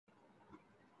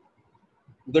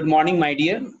Good morning, my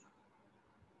dear.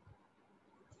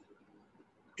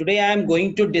 Today I am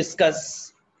going to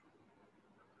discuss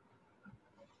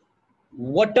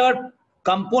what are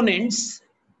components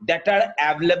that are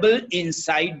available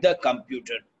inside the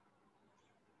computer.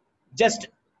 Just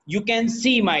you can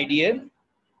see, my dear,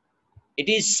 it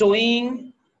is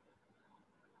showing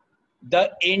the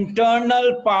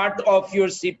internal part of your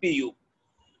CPU,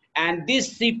 and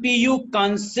this CPU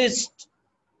consists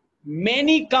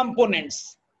many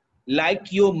components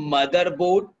like your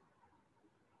motherboard,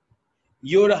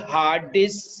 your hard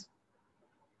disk,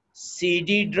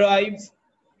 CD drive,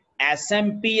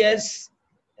 SMPS,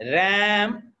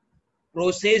 RAM,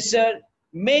 processor,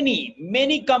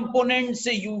 many components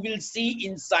you will see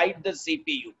inside the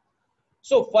CPU.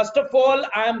 So first of all,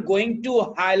 I am going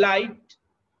to highlight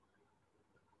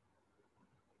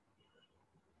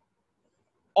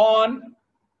on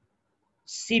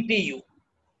CPU.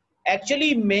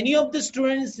 Actually, many of the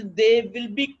students, they will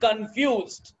be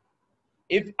confused.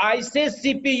 If I say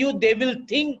CPU, they will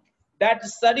think that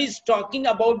sir is talking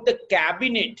about the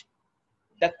cabinet.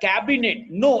 The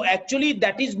cabinet. No, actually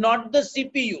that is not the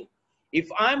CPU. If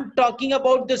I'm talking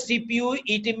about the CPU,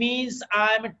 it means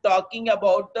I'm talking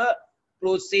about the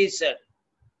processor.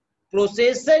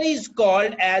 Processor is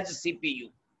called as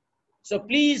CPU. So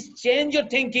please change your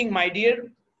thinking, my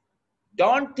dear.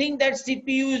 Don't think that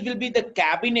CPU will be the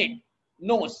cabinet.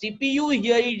 No, CPU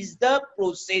here is the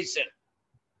processor.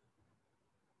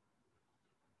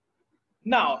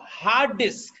 Now, hard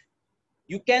disk.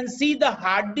 You can see the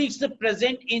hard disk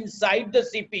present inside the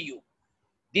CPU.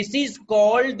 This is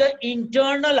called the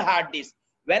internal hard disk.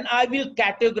 When I will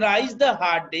categorize the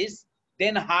hard disk,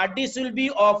 then hard disk will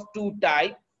be of two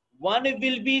types. One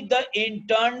will be the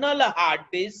internal hard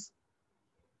disk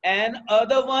and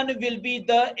other one will be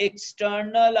the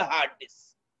external hard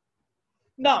disk.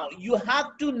 Now, you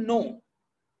have to know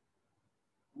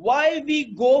why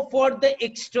we go for the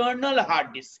external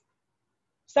hard disk.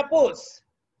 Suppose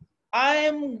I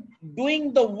am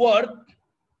doing the work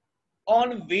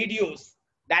on videos,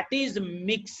 that is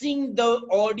mixing the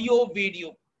audio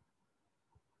video,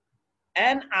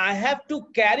 and I have to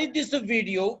carry this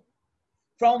video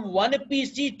from one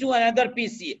PC to another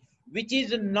PC, which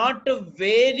is not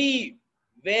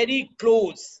very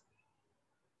close.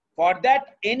 For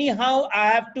that, anyhow I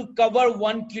have to cover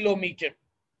 1 kilometer.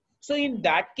 So in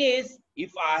that case,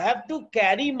 if I have to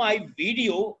carry my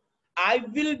video, I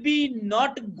will be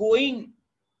not going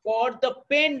for the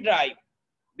pen drive,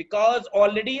 because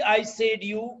already I said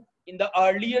you in the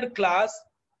earlier class,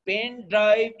 pen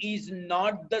drive is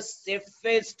not the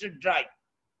safest drive.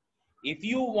 If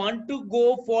you want to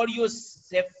go for your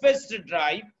safest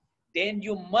drive, then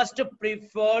you must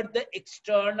prefer the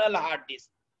external hard disk.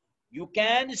 You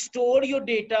can store your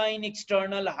data in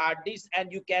external hard disk and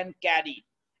you can carry,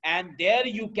 and there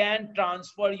you can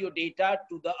transfer your data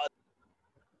to the other.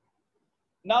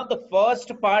 Now the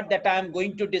first part that I am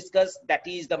going to discuss, that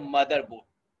is the motherboard.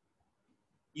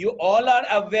 You all are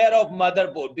aware of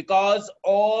motherboard because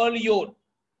all your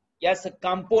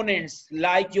components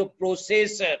like your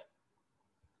processor,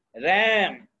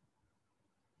 RAM,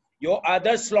 your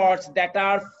other slots that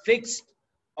are fixed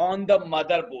on the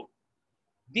motherboard.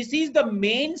 This is the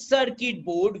main circuit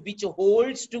board which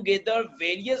holds together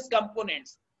various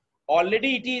components.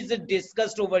 Already it is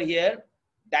discussed over here.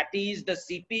 That is the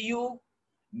CPU,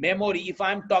 memory. If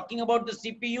I'm talking about the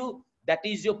CPU, that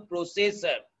is your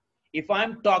processor. If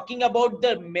I'm talking about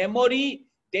the memory,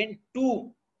 then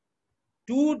two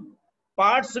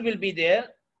parts will be there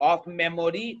of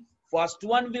memory. First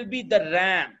one will be the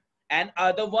RAM and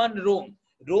other one ROM.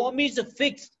 ROM is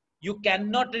fixed. You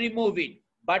cannot remove it.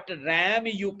 But RAM,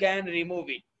 you can remove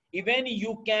it. Even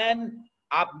you can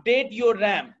update your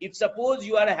RAM. If suppose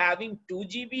you are having 2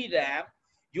 GB RAM,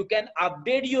 you can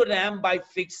update your RAM by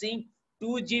fixing 2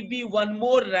 GB one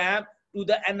more RAM to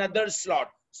the another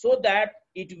slot, so that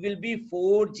it will be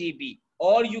 4 GB.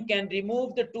 Or you can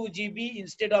remove the 2 GB.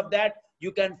 Instead of that,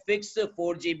 you can fix the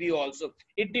 4 GB also.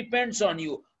 It depends on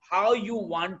you how you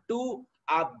want to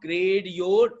upgrade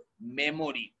your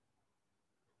memory.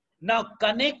 Now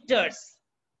connectors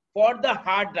for the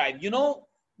hard drive.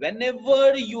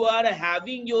 Whenever you are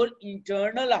having your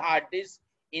internal hard disk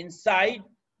inside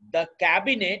the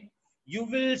cabinet, you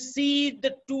will see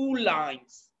the two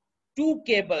lines, two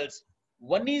cables.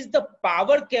 One is the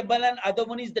power cable and other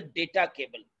one is the data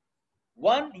cable.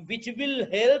 One which will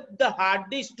help the hard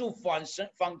disk to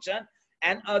function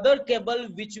and other cable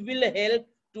which will help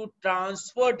to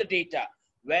transfer the data.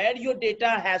 Where your data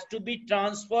has to be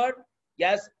transferred,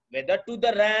 yes, whether to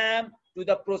the RAM, to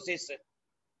the processor.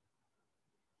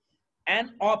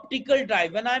 An optical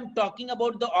drive, when I'm talking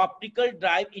about the optical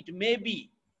drive, it may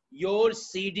be your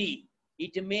CD,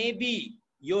 it may be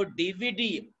your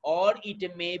DVD, or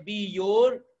it may be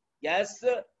your, yes,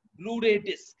 Blu-ray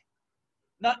disc.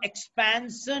 Now,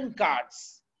 expansion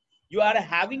cards, you are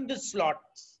having the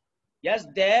slots. Yes,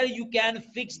 there you can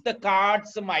fix the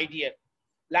cards, my dear.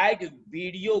 Like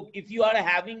video, if you are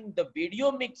having the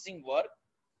video mixing work,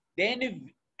 then if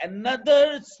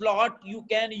another slot you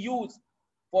can use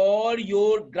for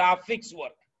your graphics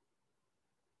work.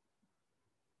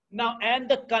 Now, and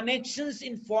the connections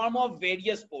in form of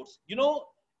various ports. You know,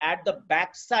 at the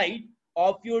back side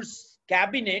of your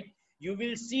cabinet, you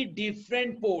will see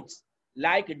different ports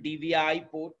like DVI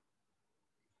port,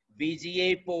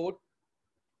 VGA port,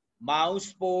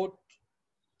 mouse port,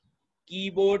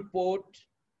 keyboard port,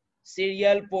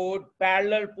 serial port,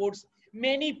 parallel ports.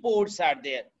 Many ports are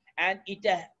there, and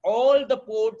all the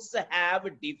ports have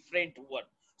different work.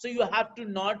 So you have to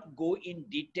not go in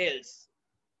details.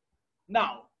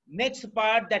 Now, next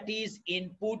part, that is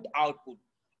input output.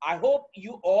 I hope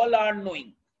you all are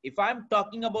knowing. If I'm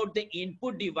talking about the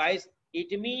input device,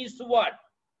 it means what?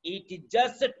 It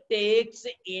just takes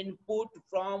input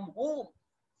from whom?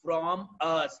 From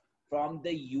us, from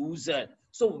the user.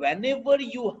 So whenever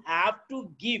you have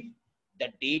to give the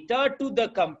data to the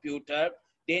computer,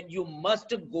 then you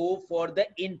must go for the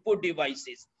input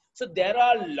devices. So there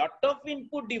are a lot of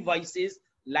input devices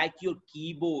like your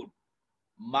keyboard,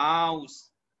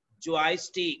 mouse,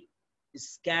 joystick,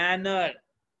 scanner.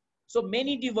 So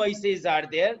many devices are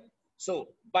there. So,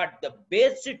 but the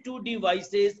best two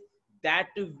devices that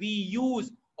we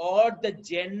use, or the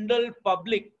general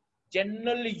public,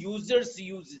 general users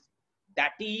use,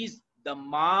 that is the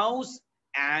mouse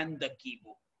and the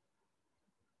keyboard.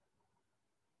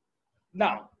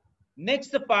 Now,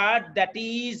 next part, that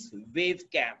is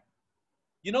webcam.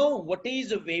 You know what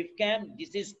is a webcam?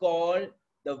 This is called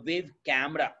the web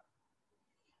camera.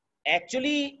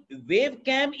 Actually,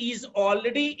 webcam is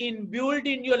already inbuilt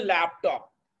in your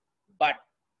laptop. But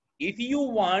if you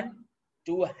want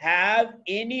to have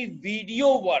any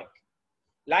video work,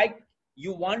 like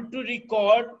you want to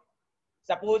record,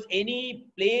 suppose any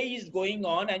play is going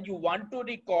on and you want to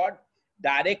record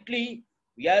directly,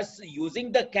 yes,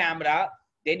 using the camera,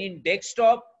 then in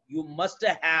desktop, you must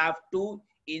have to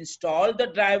install the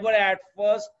driver at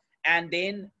first and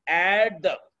then add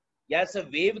the, yes, a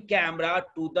wave camera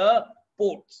to the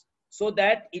ports so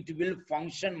that it will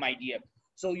function, my dear.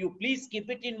 So you please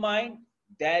keep it in mind.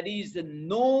 There is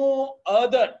no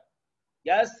other,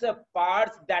 yes,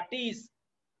 parts that is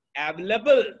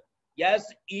available, yes,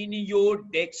 in your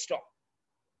desktop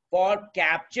for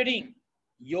capturing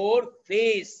your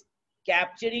face,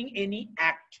 capturing any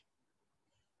act.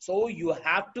 So you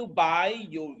have to buy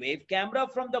your wave camera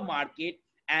from the market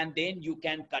and then you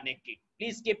can connect it.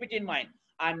 Please keep it in mind.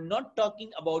 I'm not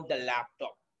talking about the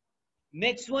laptop.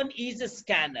 Next one is a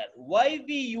scanner. Why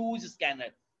we use scanner?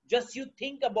 Just you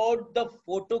think about the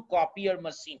photocopier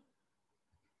machine.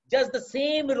 Just the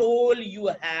same role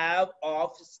you have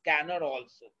of scanner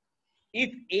also.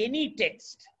 If any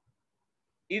text,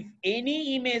 if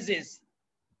any images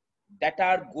that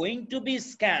are going to be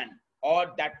scanned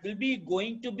or that will be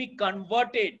going to be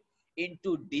converted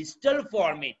into digital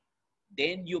format,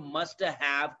 then you must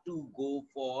have to go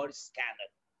for scanner.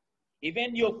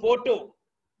 Even your photo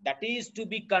that is to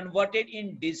be converted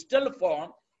in digital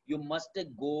form, you must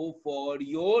go for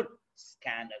your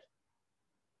scanner.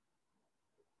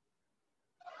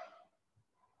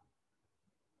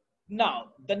 Now,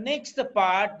 the next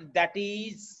part, that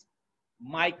is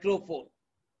microphone.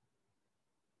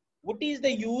 What is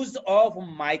the use of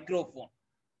microphone?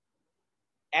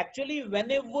 Actually,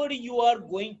 whenever you are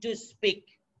going to speak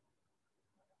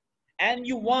and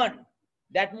you want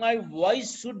that my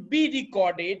voice should be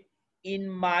recorded in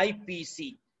my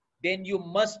PC, then you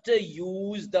must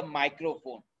use the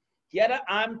microphone. Here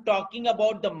I'm talking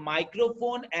about the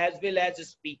microphone as well as a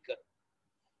speaker.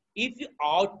 If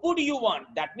output you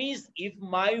want, that means if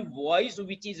my voice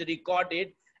which is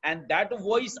recorded and that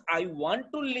voice I want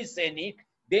to listen it,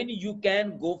 then you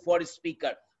can go for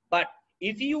speaker. But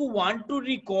if you want to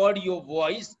record your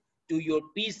voice to your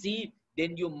PC,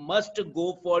 then you must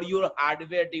go for your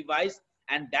hardware device,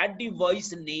 and that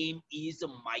device name is a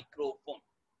microphone.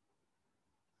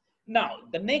 Now,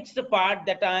 the next part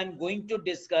that I am going to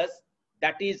discuss,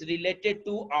 that is related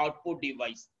to output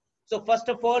device. So first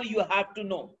of all, you have to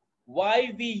know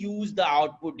why we use the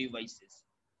output devices.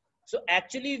 So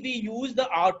actually we use the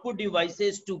output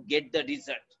devices to get the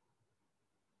result.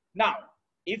 Now,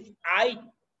 if I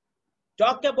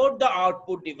talk about the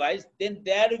output device, then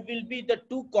there will be the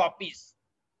two copies.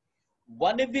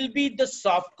 One will be the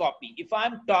soft copy. If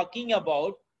I'm talking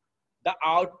about the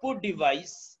output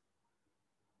device,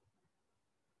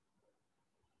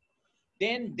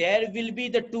 then there will be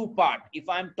the two part. If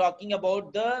I'm talking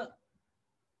about the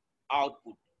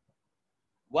output,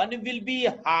 one will be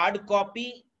hard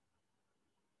copy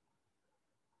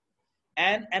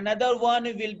and another one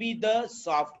will be the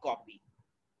soft copy.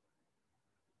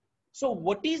 So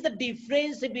what is the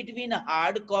difference between a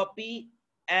hard copy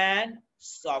and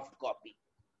soft copy?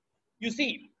 You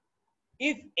see,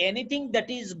 if anything that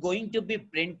is going to be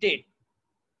printed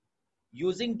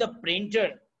using the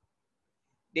printer,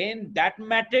 then that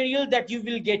material that you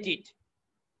will get it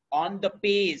on the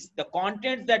page, the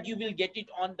contents that you will get it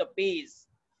on the page,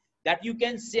 that you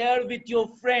can share with your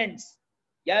friends,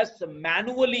 yes,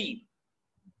 manually,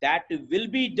 that will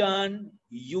be done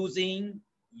using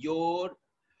your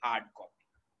hard copy.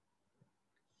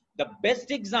 The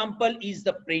best example is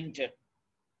the printer.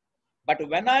 But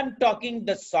when I'm talking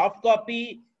the soft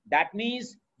copy, that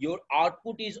means your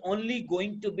output is only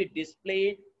going to be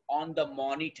displayed on the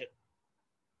monitor.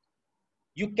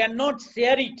 You cannot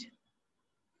share it.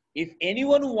 If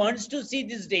anyone wants to see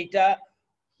this data,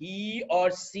 he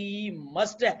or she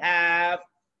must have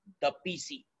the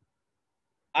PC.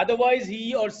 Otherwise,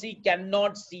 he or she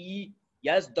cannot see,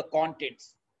 yes, the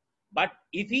contents. But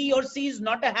if he or she is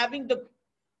not having the,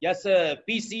 yes,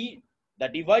 PC, the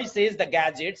devices, the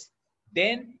gadgets,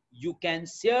 then you can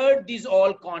share these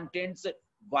all contents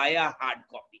via hard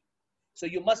copy. So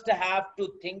you must have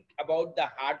to think about the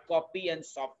hard copy and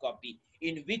soft copy,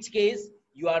 in which case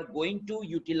you are going to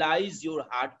utilize your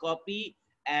hard copy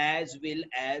as well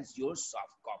as your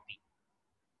soft copy.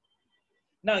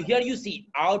 Now here you see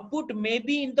output may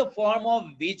be in the form of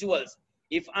visuals.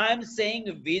 If I'm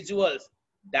saying visuals,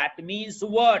 that means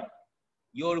what?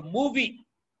 Your movie.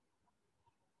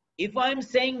 If I'm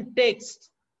saying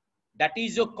text, that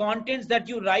is your contents that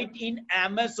you write in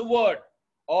MS Word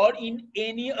or in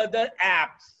any other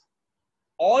apps.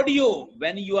 Audio,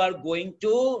 when you are going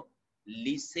to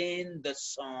listen the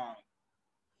song.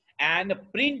 And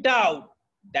print out,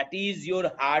 that is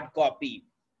your hard copy,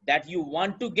 that you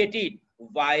want to get it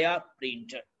via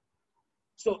printer.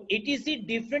 So etc.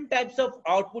 different types of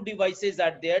output devices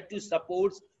are there to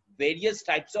support various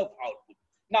types of output.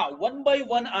 Now one by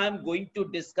one I am going to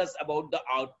discuss about the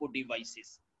output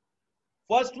devices.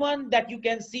 First one that you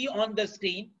can see on the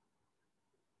screen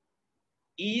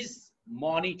is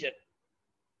monitor.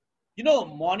 You know,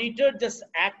 monitor just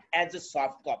act as a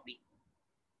soft copy,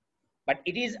 but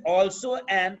it is also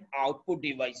an output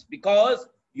device because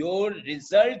your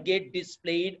result get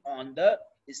displayed on the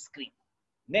screen.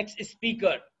 Next,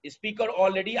 speaker. Speaker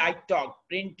already I talked.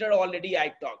 Printer already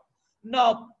I talked.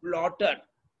 Now plotter.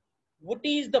 What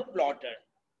is the plotter?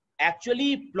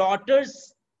 Actually,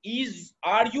 plotters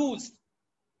are used,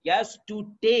 yes,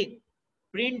 to take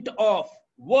print of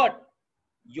what?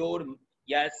 Your,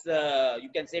 yes, you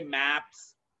can say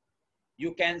maps.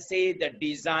 You can say the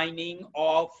designing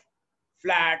of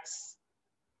flats,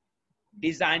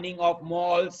 designing of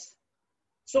malls.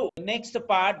 So next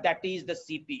part, that is the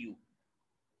CPU.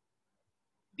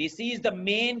 This is the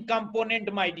main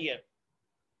component, my dear.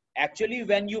 Actually,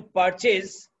 when you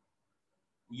purchase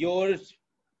your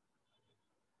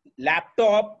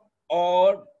laptop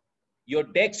or your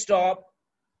desktop,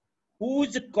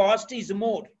 whose cost is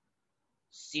more?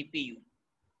 CPU.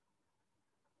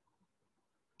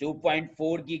 2.4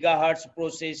 gigahertz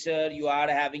processor, you are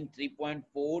having 3.4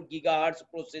 gigahertz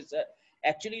processor.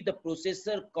 Actually, the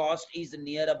processor cost is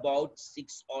near about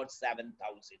 6 or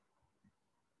 7,000.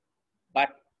 But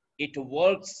it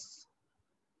works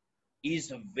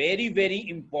is very, very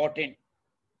important.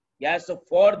 Yes, so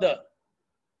for the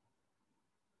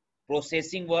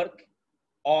processing work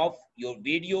of your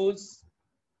videos,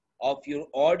 of your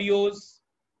audios,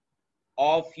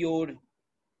 of your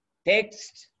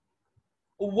text,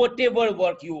 whatever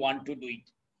work you want to do it,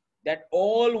 that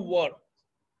all work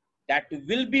that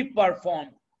will be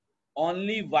performed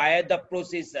only via the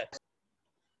processor.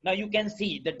 Now you can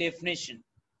see the definition.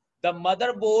 The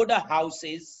motherboard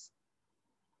houses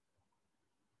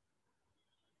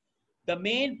the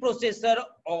main processor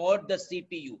or the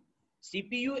CPU.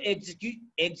 CPU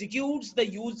executes the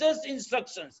user's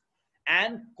instructions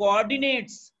and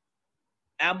coordinates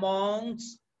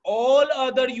amongst all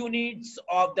other units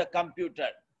of the computer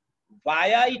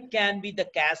via it can be the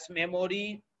cache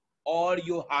memory or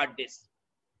your hard disk.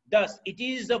 Thus, it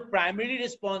is primarily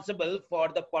responsible for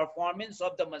the performance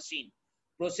of the machine.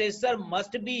 Processor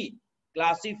must be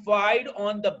classified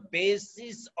on the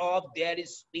basis of their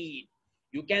speed.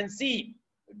 You can see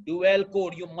dual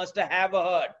core, you must have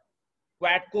heard,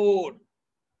 quad core,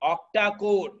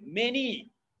 octa-core, many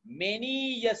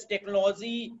yes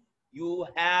technology you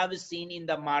have seen in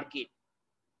the market.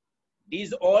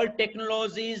 These all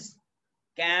technologies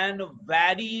can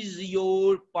varies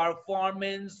your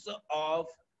performance of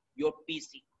your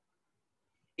PC.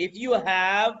 If you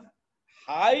have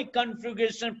high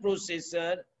configuration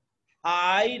processor,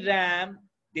 high RAM,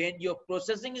 then your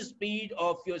processing speed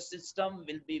of your system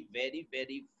will be very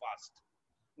fast.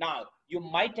 Now, you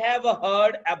might have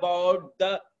heard about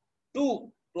the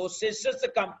two processors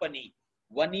company.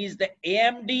 One is the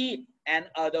AMD and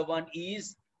other one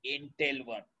is Intel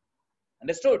one.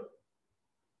 Understood?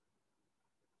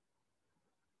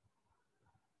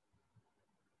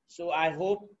 So I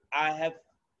hope I have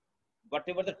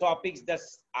whatever the topics that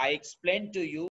I explained to you.